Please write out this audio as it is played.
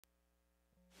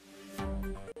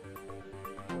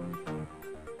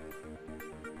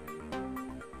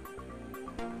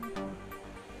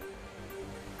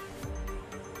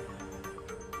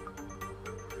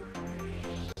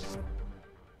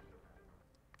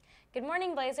Good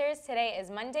morning, Blazers. Today is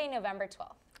Monday, November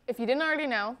 12th. If you didn't already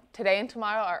know, today and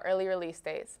tomorrow are early release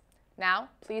days. Now,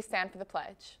 please stand for the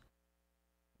pledge.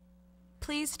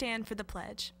 Please stand for the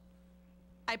pledge.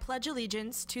 I pledge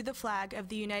allegiance to the flag of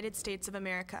the United States of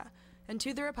America and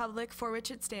to the republic for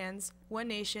which it stands, one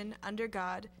nation, under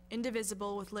God,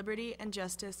 indivisible, with liberty and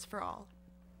justice for all.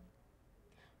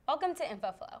 Welcome to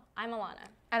InfoFlow. I'm Alana.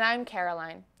 And I'm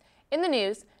Caroline. In the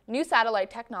news, new satellite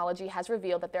technology has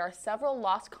revealed that there are several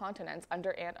lost continents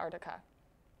under Antarctica.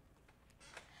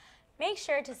 Make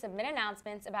sure to submit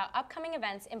announcements about upcoming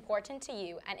events important to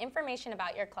you and information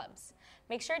about your clubs.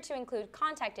 Make sure to include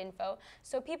contact info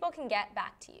so people can get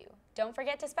back to you. Don't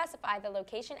forget to specify the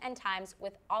location and times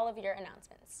with all of your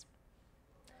announcements.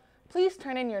 Please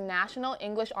turn in your National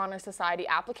English Honor Society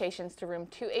applications to room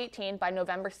 218 by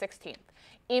November 16th.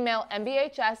 Email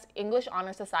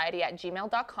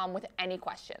mbhsenglishhonorsociety@gmail.com with any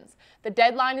questions. The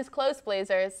deadline is closed,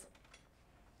 Blazers.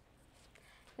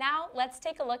 Now, let's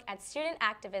take a look at student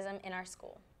activism in our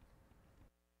school.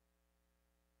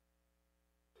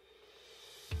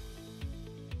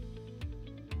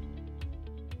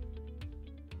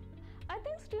 I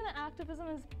think student activism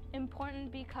is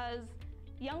important because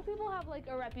young people have a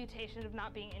reputation of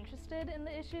not being interested in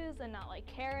the issues and not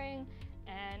caring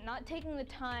and not taking the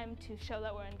time to show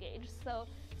that we're engaged. So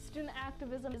student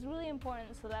activism is really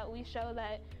important so that we show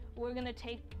that we're going to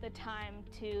take the time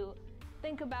to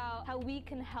think about how we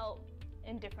can help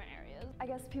in different areas. I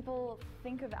guess people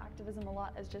think of activism a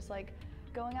lot as just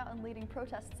going out and leading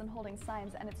protests and holding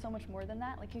signs, and it's so much more than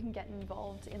that. You can get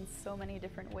involved in so many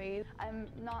different ways. I'm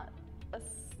not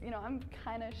I'm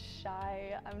kind of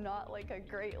shy. I'm not a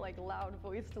great loud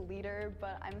voiced leader,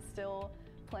 but I'm still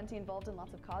plenty involved in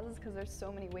lots of causes because there's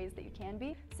so many ways that you can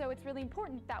be. So it's really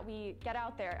important that we get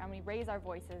out there and we raise our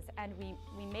voices and we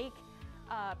make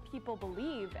people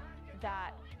believe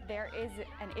that there is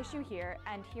an issue here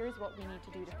and here's what we need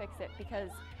to do to fix it,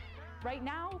 because right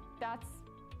now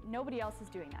nobody else is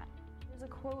doing that. There's a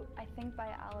quote, I think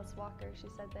by Alice Walker. She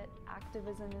said that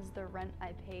activism is the rent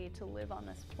I pay to live on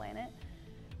this planet,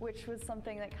 which was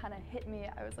something that kind of hit me.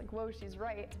 I was like, whoa, she's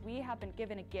right. We have been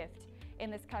given a gift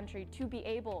in this country to be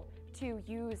able to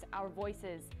use our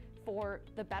voices for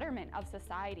the betterment of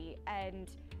society,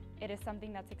 and it is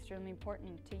something that's extremely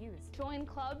important to use. Join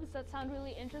clubs that sound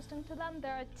really interesting to them.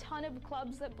 There are a ton of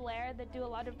clubs at Blair that do a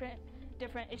lot of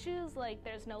different issues,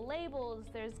 there's No Labels,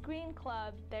 there's Green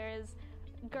Club, there's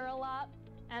Girl Up,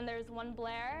 and there's One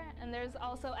Blair, and there's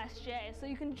also SJ. So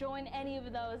you can join any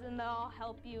of those and they'll all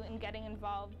help you in getting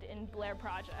involved in Blair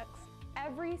projects.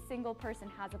 Every single person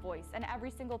has a voice, and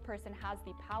every single person has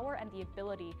the power and the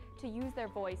ability to use their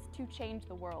voice to change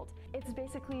the world. It's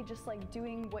basically just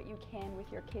doing what you can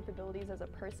with your capabilities as a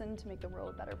person to make the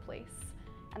world a better place.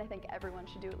 And I think everyone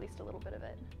should do at least a little bit of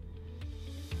it.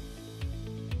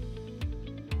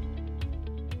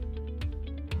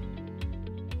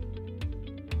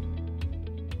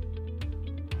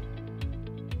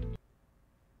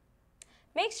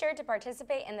 Make sure to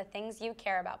participate in the things you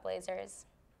care about, Blazers.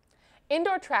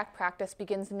 Indoor track practice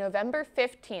begins November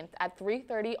 15th at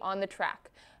 3:30 on the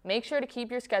track. Make sure to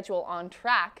keep your schedule on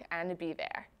track and be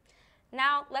there.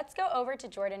 Now, let's go over to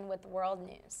Jordan with world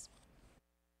news.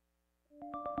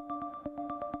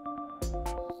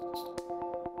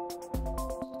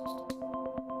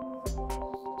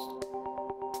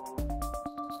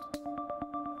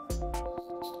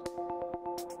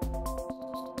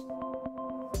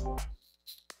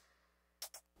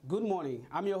 Good morning,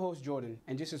 I'm your host Jordan,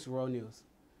 and this is World News.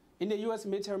 In the U.S.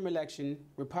 midterm election,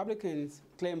 Republicans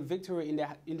claimed victory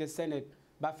in the Senate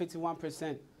by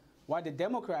 51%, while the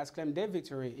Democrats claimed their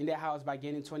victory in the House by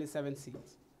gaining 27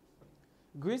 seats.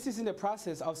 Greece is in the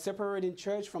process of separating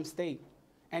church from state,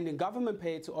 and the government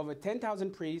paid to over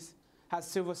 10,000 priests as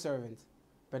civil servants,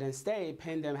 but instead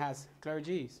paying them as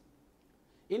clergies.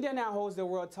 India now holds the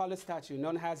world's tallest statue,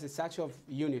 known as the Statue of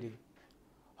Unity,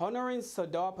 honoring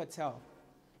Sardar Patel.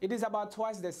 It is about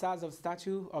twice the size of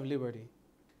Statue of Liberty.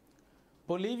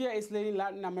 Bolivia is leading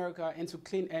Latin America into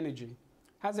clean energy,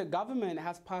 as the government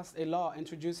has passed a law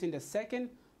introducing the second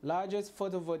largest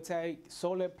photovoltaic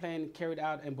solar plant carried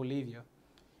out in Bolivia.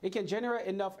 It can generate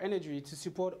enough energy to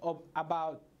support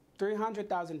about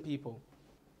 300,000 people.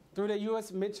 Through the U.S.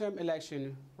 midterm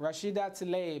election, Rashida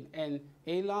Tlaib and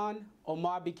Ilhan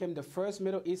Omar became the first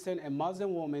Middle Eastern and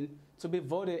Muslim woman to be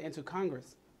voted into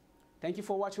Congress. Thank you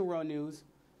for watching World News.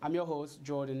 I'm your host,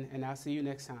 Jordan, and I'll see you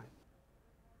next time.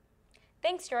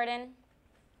 Thanks, Jordan.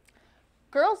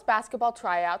 Girls basketball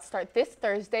tryouts start this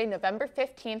Thursday, November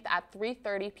 15th at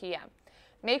 3:30 p.m.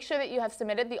 Make sure that you have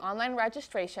submitted the online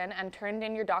registration and turned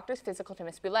in your doctor's physical to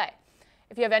Ms. Boulay.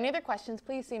 If you have any other questions,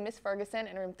 please see Ms. Ferguson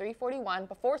in room 341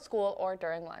 before school or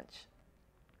during lunch.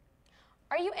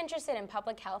 Are you interested in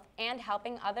public health and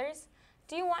helping others?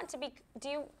 Do you want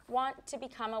to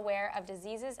become aware of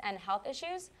diseases and health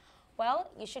issues?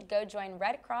 Well, you should go join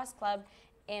Red Cross Club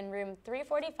in room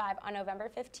 345 on November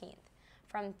 15th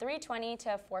from 3:20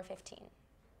 to 4:15.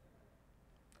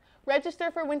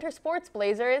 Register for winter sports,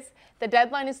 Blazers. The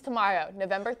deadline is tomorrow,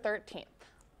 November 13th.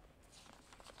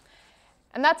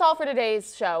 And that's all for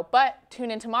today's show, but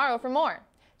tune in tomorrow for more.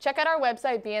 Check out our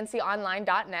website,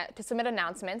 bnconline.net, to submit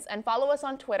announcements, and follow us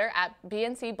on Twitter at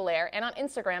bncblair and on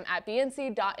Instagram at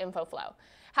bnc.infoflow.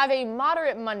 Have a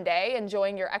moderate Monday,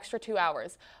 enjoying your extra 2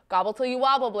 hours. Gobble till you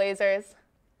wobble, Blazers.